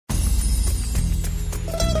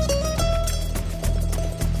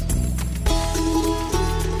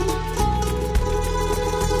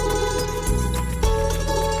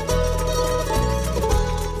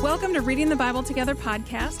to Reading the Bible Together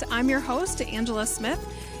podcast. I'm your host, Angela Smith,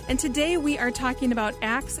 and today we are talking about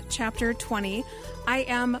Acts chapter 20. I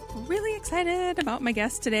am really excited about my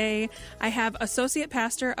guest today. I have Associate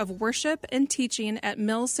Pastor of Worship and Teaching at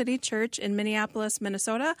Mill City Church in Minneapolis,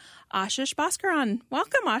 Minnesota, Ashish Bhaskaran.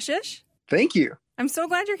 Welcome, Ashish. Thank you. I'm so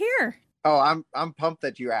glad you're here. Oh, I'm pumped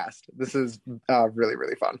that you asked. This is really,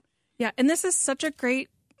 really fun. Yeah, and this is such a great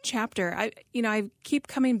chapter. I keep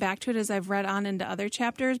coming back to it as I've read on into other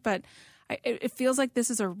chapters, but it feels like this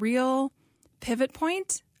is a real pivot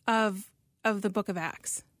point of the book of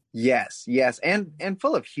Acts. Yes, and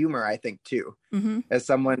full of humor, I think, too. Mm-hmm. As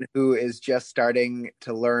someone who is just starting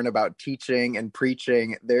to learn about teaching and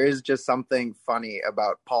preaching, there is just something funny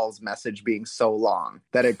about Paul's message being so long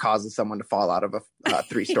that it causes someone to fall out of a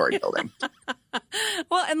three-story building.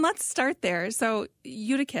 Well, and let's start there. So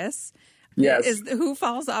Eutychus is who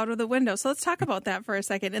falls out of the window. So let's talk about that for a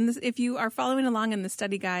second. And if you are following along in the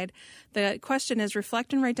study guide, the question is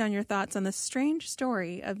reflect and write down your thoughts on the strange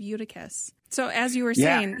story of Eutychus. So as you were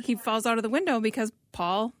saying, he falls out of the window because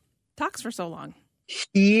Paul talks for so long.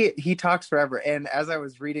 He talks forever. And as I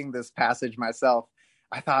was reading this passage myself,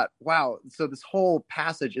 I thought, wow, so this whole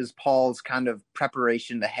passage is Paul's kind of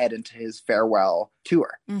preparation to head into his farewell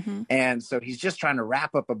tour. Mm-hmm. And so he's just trying to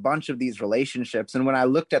wrap up a bunch of these relationships. And when I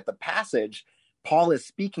looked at the passage, Paul is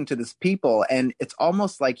speaking to this people, and it's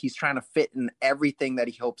almost like he's trying to fit in everything that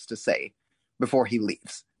he hopes to say before he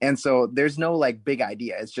leaves. And so there's no like big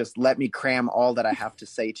idea. It's just let me cram all that I have to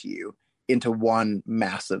say to you into one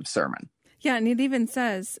massive sermon. Yeah, and it even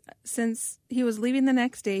says, since he was leaving the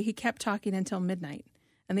next day, he kept talking until midnight.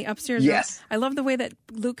 And the upstairs room, I love the way that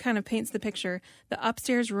Luke kind of paints the picture. The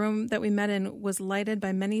upstairs room that we met in was lighted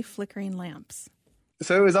by many flickering lamps.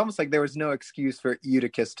 So it was almost like there was no excuse for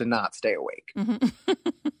Eutychus to not stay awake.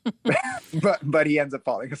 Mm-hmm. but he ends up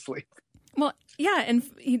falling asleep. Well, yeah, and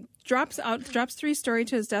he drops 3-story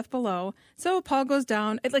to his death below. So Paul goes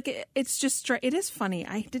down. It's just it is funny.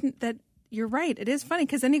 You're right. It is funny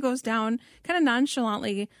because then he goes down kind of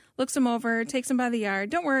nonchalantly, looks him over, takes him by the yard.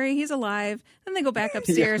 Don't worry, he's alive. Then they go back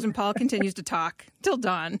upstairs and Paul continues to talk till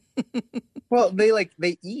dawn. Well,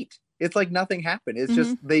 they eat. It's like nothing happened. It's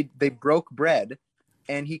just they broke bread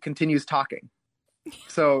and he continues talking.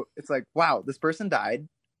 So it's like, wow, this person died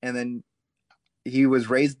and then he was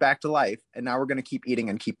raised back to life and now we're going to keep eating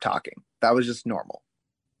and keep talking. That was just normal.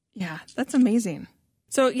 Yeah, that's amazing.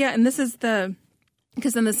 So, yeah, and this is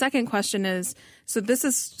because then the second question is, so this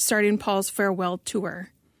is starting Paul's farewell tour.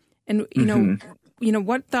 And, you know,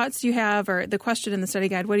 what thoughts do you have, or the question in the study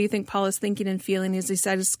guide, what do you think Paul is thinking and feeling as he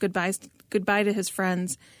says goodbye to his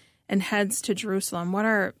friends and heads to Jerusalem? What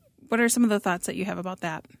are some of the thoughts that you have about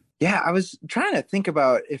that? Yeah, I was trying to think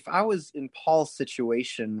about if I was in Paul's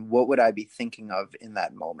situation, what would I be thinking of in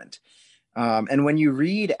that moment? And when you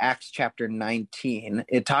read Acts chapter 19,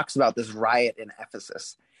 it talks about this riot in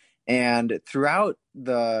Ephesus. And throughout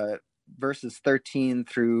the verses 13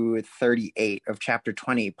 through 38 of chapter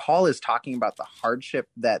 20, Paul is talking about the hardship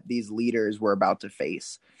that these leaders were about to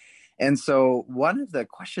face. And so one of the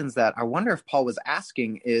questions that I wonder if Paul was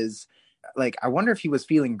asking is, like, I wonder if he was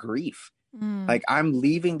feeling grief. Like, I'm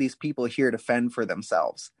leaving these people here to fend for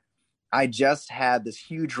themselves. I just had this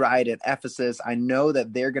huge riot at Ephesus. I know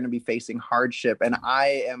that they're going to be facing hardship, and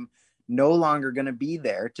I am no longer going to be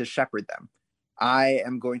there to shepherd them. I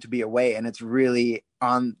am going to be away, and it's really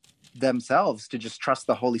on themselves to just trust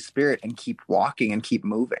the Holy Spirit and keep walking and keep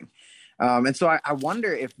moving. And so I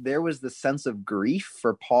wonder if there was this sense of grief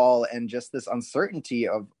for Paul and just this uncertainty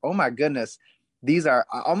of, oh my goodness, these are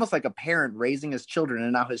almost like a parent raising his children,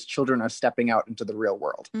 and now his children are stepping out into the real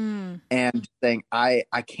world and saying, I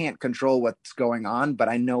can't control what's going on, but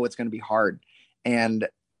I know it's going to be hard, and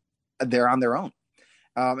they're on their own.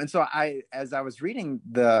 And so as I was reading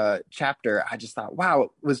the chapter, I just thought, wow,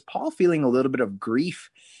 was Paul feeling a little bit of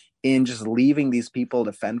grief in just leaving these people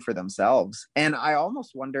to fend for themselves? And I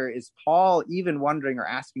almost wonder, is Paul even wondering or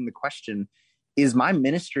asking the question, is my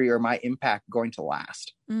ministry or my impact going to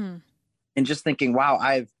last? And just thinking, wow,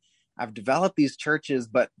 I've developed these churches,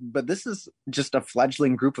 but this is just a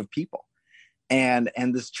fledgling group of people. And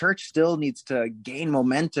this church still needs to gain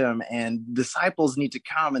momentum, and disciples need to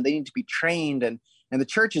come, and they need to be trained, and the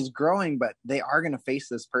church is growing, but they are going to face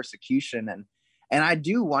this persecution. And I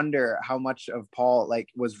do wonder how much of Paul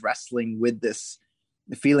was wrestling with this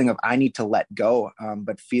feeling of I need to let go,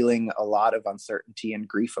 but feeling a lot of uncertainty and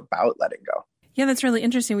grief about letting go. Yeah, that's really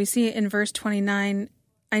interesting. We see in verse 29,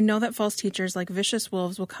 I know that false teachers like vicious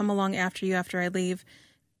wolves will come along after you after I leave,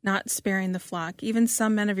 not sparing the flock. Even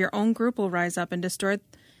some men of your own group will rise up and distort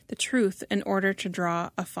the truth in order to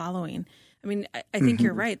draw a following. I mean, I think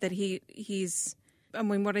you're right that he's I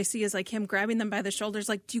mean, what I see is like him grabbing them by the shoulders,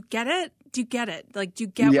 like, do you get it? Do you get it? Like, do you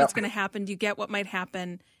get what's going to happen? Do you get what might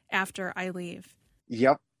happen after I leave?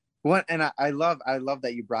 Yep. Well, and I love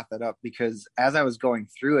that you brought that up, because as I was going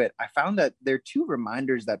through it, I found that there are two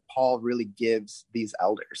reminders that Paul really gives these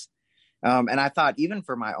elders. And I thought, even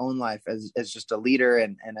for my own life as just a leader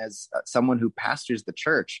and as someone who pastors the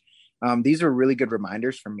church, these are really good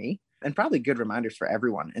reminders for me, and probably good reminders for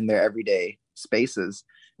everyone in their everyday spaces.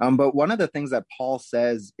 But one of the things that Paul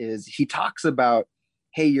says is, he talks about,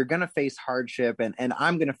 hey, you're going to face hardship, and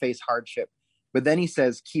I'm going to face hardship. But then he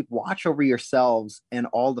says, keep watch over yourselves and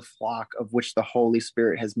all the flock of which the Holy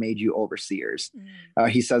Spirit has made you overseers.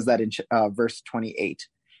 He says that in verse 28.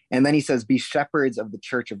 And then he says, be shepherds of the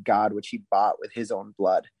church of God, which he bought with his own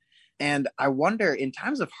blood. And I wonder, in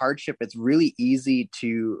times of hardship, it's really easy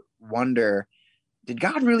to wonder, did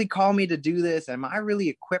God really call me to do this? Am I really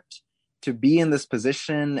equipped to be in this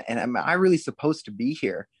position? And am I really supposed to be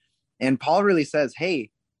here? And Paul really says,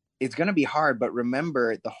 hey, it's going to be hard, but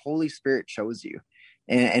remember, the Holy Spirit chose you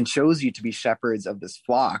and chose you to be shepherds of this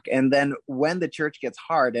flock. And then when the church gets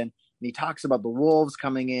hard, and he talks about the wolves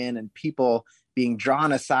coming in and people being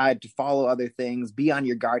drawn aside to follow other things, be on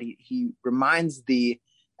your guard. He reminds the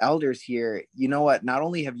elders here, you know what, not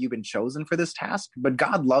only have you been chosen for this task, but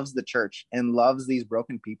God loves the church and loves these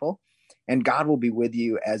broken people. And God will be with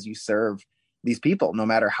you as you serve these people, no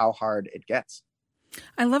matter how hard it gets.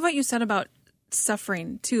 I love what you said about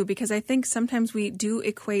suffering too, because I think sometimes we do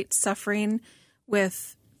equate suffering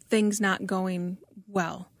with things not going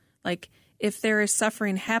well. Like, if there is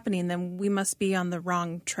suffering happening, then we must be on the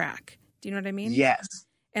wrong track. Do you know what I mean? Yes.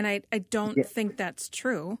 And I don't think that's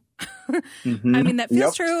true. Mm-hmm. I mean, that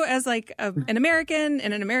feels true as like an American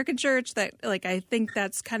in an American church, that like, I think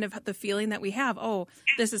that's kind of the feeling that we have. Oh,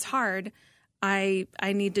 this is hard. I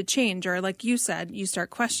need to change. Or like you said, you start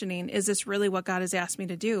questioning, is this really what God has asked me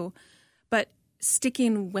to do? But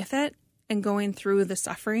sticking with it and going through the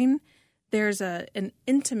suffering, there's an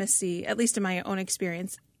intimacy, at least in my own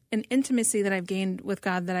experience, an intimacy that I've gained with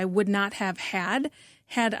God that I would not have had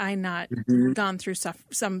I not gone through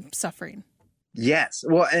some suffering. Yes.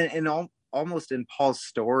 Well, and almost in Paul's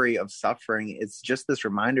story of suffering, it's just this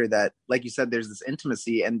reminder that, like you said, there's this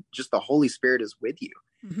intimacy, and just the Holy Spirit is with you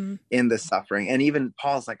in this suffering. And even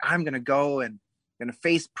Paul's like, I'm going to go and going to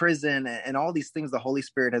face prison and all these things the Holy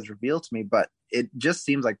Spirit has revealed to me. But it just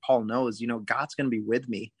seems like Paul knows, God's going to be with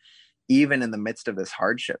me even in the midst of this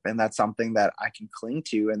hardship. And that's something that I can cling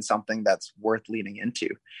to, and something that's worth leaning into.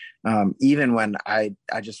 Even when I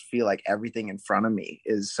just feel like everything in front of me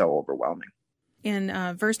is so overwhelming.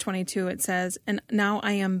 In verse 22, it says, and now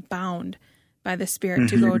I am bound by the Spirit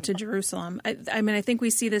to go to Jerusalem. I mean, I think we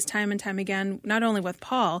see this time and time again, not only with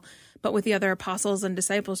Paul, but with the other apostles and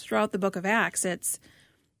disciples throughout the book of Acts. It's,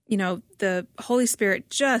 the Holy Spirit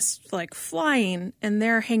just like flying, and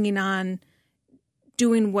they're hanging on,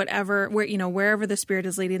 doing whatever, wherever the Spirit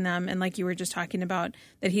is leading them. And like you were just talking about,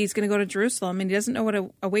 that he's going to go to Jerusalem, and he doesn't know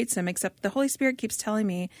what awaits him, except the Holy Spirit keeps telling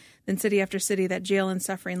me, then city after city, that jail and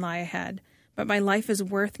suffering lie ahead. But my life is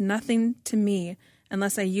worth nothing to me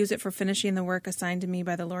unless I use it for finishing the work assigned to me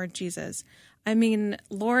by the Lord Jesus. I mean,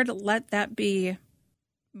 Lord, let that be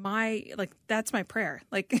that's my prayer.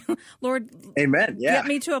 Like, Lord, amen. Yeah. Get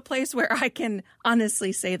me to a place where I can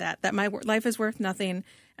honestly say that my life is worth nothing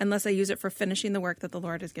unless I use it for finishing the work that the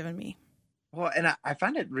Lord has given me. Well, and I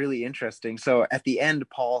find it really interesting. So at the end,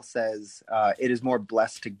 Paul says, it is more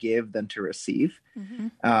blessed to give than to receive.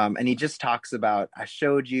 And he just talks about, I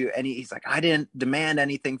showed you, and he's like, I didn't demand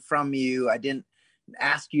anything from you. I didn't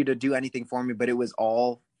ask you to do anything for me, but it was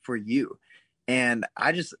all for you. And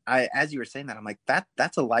I as you were saying that, I'm like,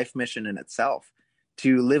 that's a life mission in itself,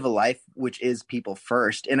 to live a life which is people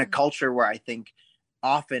first, in a culture where I think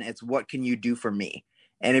often it's, what can you do for me?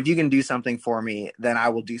 And if you can do something for me, then I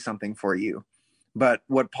will do something for you. But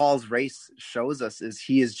what Paul's race shows us is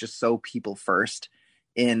he is just so people first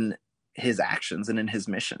in his actions and in his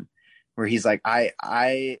mission, where he's like,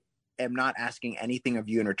 I am not asking anything of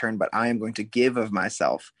you in return, but I am going to give of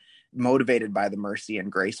myself, motivated by the mercy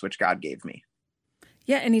and grace which God gave me.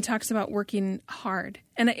 Yeah, and he talks about working hard.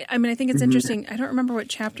 And I mean, I think it's interesting. I don't remember what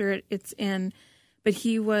chapter it's in, but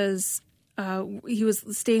he was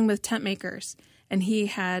staying with tent makers, and he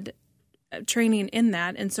had training in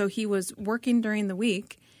that. And so he was working during the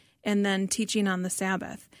week and then teaching on the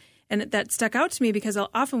Sabbath. And that stuck out to me because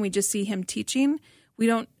often we just see him teaching. We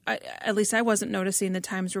don't, at least I wasn't noticing the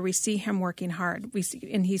times where we see him working hard.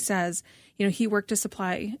 And he says, I worked to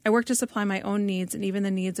supply my own needs and even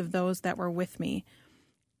the needs of those that were with me.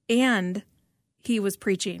 And he was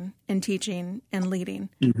preaching and teaching and leading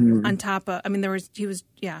on top of,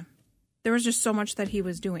 there was just so much that he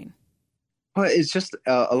was doing. Well, it's just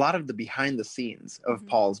a lot of the behind the scenes of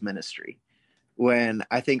Paul's ministry. When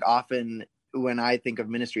I think of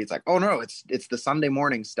ministry, it's like, oh no, it's the Sunday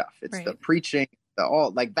morning stuff. It's the preaching,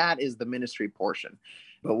 that is the ministry portion.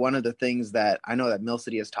 But one of the things that I know that Mill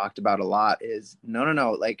City has talked about a lot is no,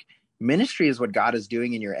 like ministry is what God is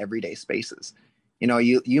doing in your everyday spaces.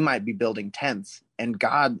 You might be building tents, and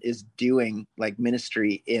God is doing like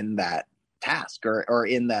ministry in that task or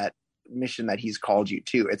in that mission that he's called you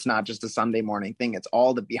to. It's not just a Sunday morning thing. It's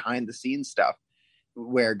all the behind the scenes stuff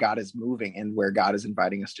where God is moving and where God is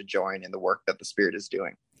inviting us to join in the work that the Spirit is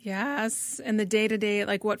doing. Yes. And the day-to-day,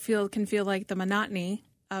 like what can feel like the monotony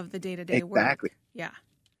of the day-to-day work. Exactly. Yeah.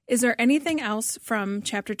 Is there anything else from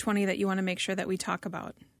chapter 20 that you want to make sure that we talk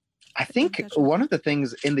about? I think one of the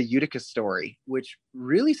things in the Eutychus story, which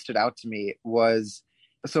really stood out to me, was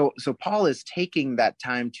so Paul is taking that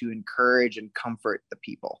time to encourage and comfort the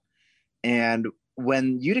people. And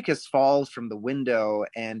when Eutychus falls from the window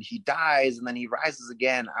and he dies and then he rises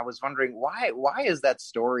again, I was wondering why is that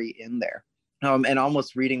story in there? And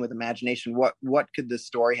almost reading with imagination, what could this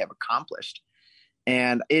story have accomplished?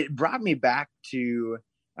 And it brought me back to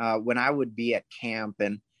when I would be at camp,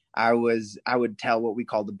 and I would tell what we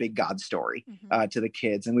call the big God story to the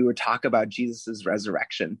kids, and we would talk about Jesus's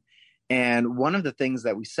resurrection. And one of the things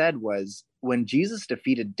that we said was when Jesus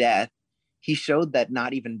defeated death, he showed that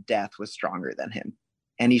not even death was stronger than him.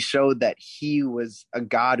 And he showed that he was a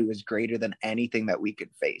God who was greater than anything that we could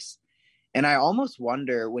face. And I almost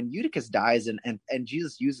wonder when Eutychus dies and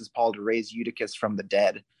Jesus uses Paul to raise Eutychus from the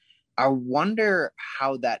dead, I wonder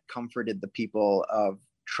how that comforted the people of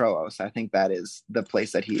Troas. I think that is the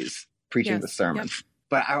place that he's preaching the sermon. Yep.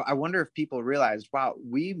 But I wonder if people realized, wow,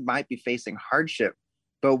 we might be facing hardship,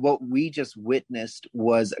 but what we just witnessed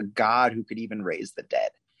was a God who could even raise the dead.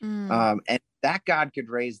 And that God could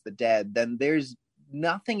raise the dead, then there's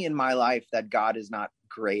nothing in my life that God is not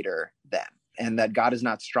greater than, and that God is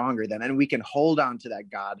not stronger than, and we can hold on to that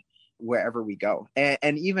God wherever we go.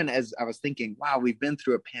 And even as I was thinking, wow, we've been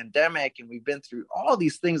through a pandemic and we've been through all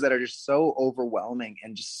these things that are just so overwhelming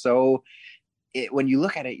and just so, when you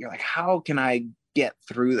look at it, you're like, how can I get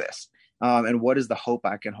through this? And what is the hope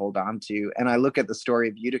I can hold on to? And I look at the story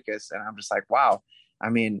of Eutychus and I'm just like, wow, I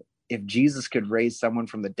mean, if Jesus could raise someone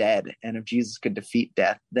from the dead and if Jesus could defeat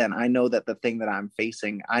death, then I know that the thing that I'm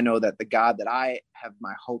facing, I know that the God that I have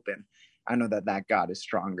my hope in, I know that God is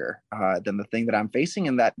stronger than the thing that I'm facing,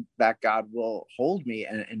 and that God will hold me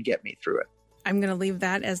and get me through it. I'm going to leave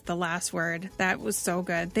that as the last word. That was so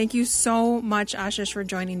good. Thank you so much, Ashish, for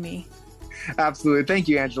joining me. Absolutely. Thank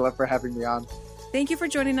you, Angela, for having me on. Thank you for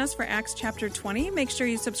joining us for Acts chapter 20. Make sure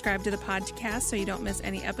you subscribe to the podcast so you don't miss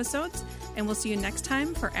any episodes, and we'll see you next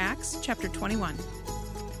time for Acts chapter 21.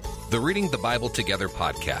 The Reading the Bible Together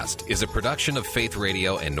podcast is a production of Faith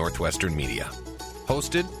Radio and Northwestern Media.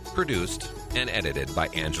 Hosted, produced, and edited by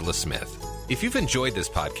Angela Smith. If you've enjoyed this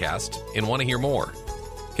podcast and want to hear more,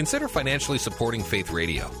 consider financially supporting Faith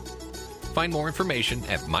Radio. Find more information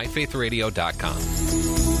at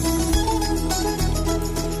myfaithradio.com.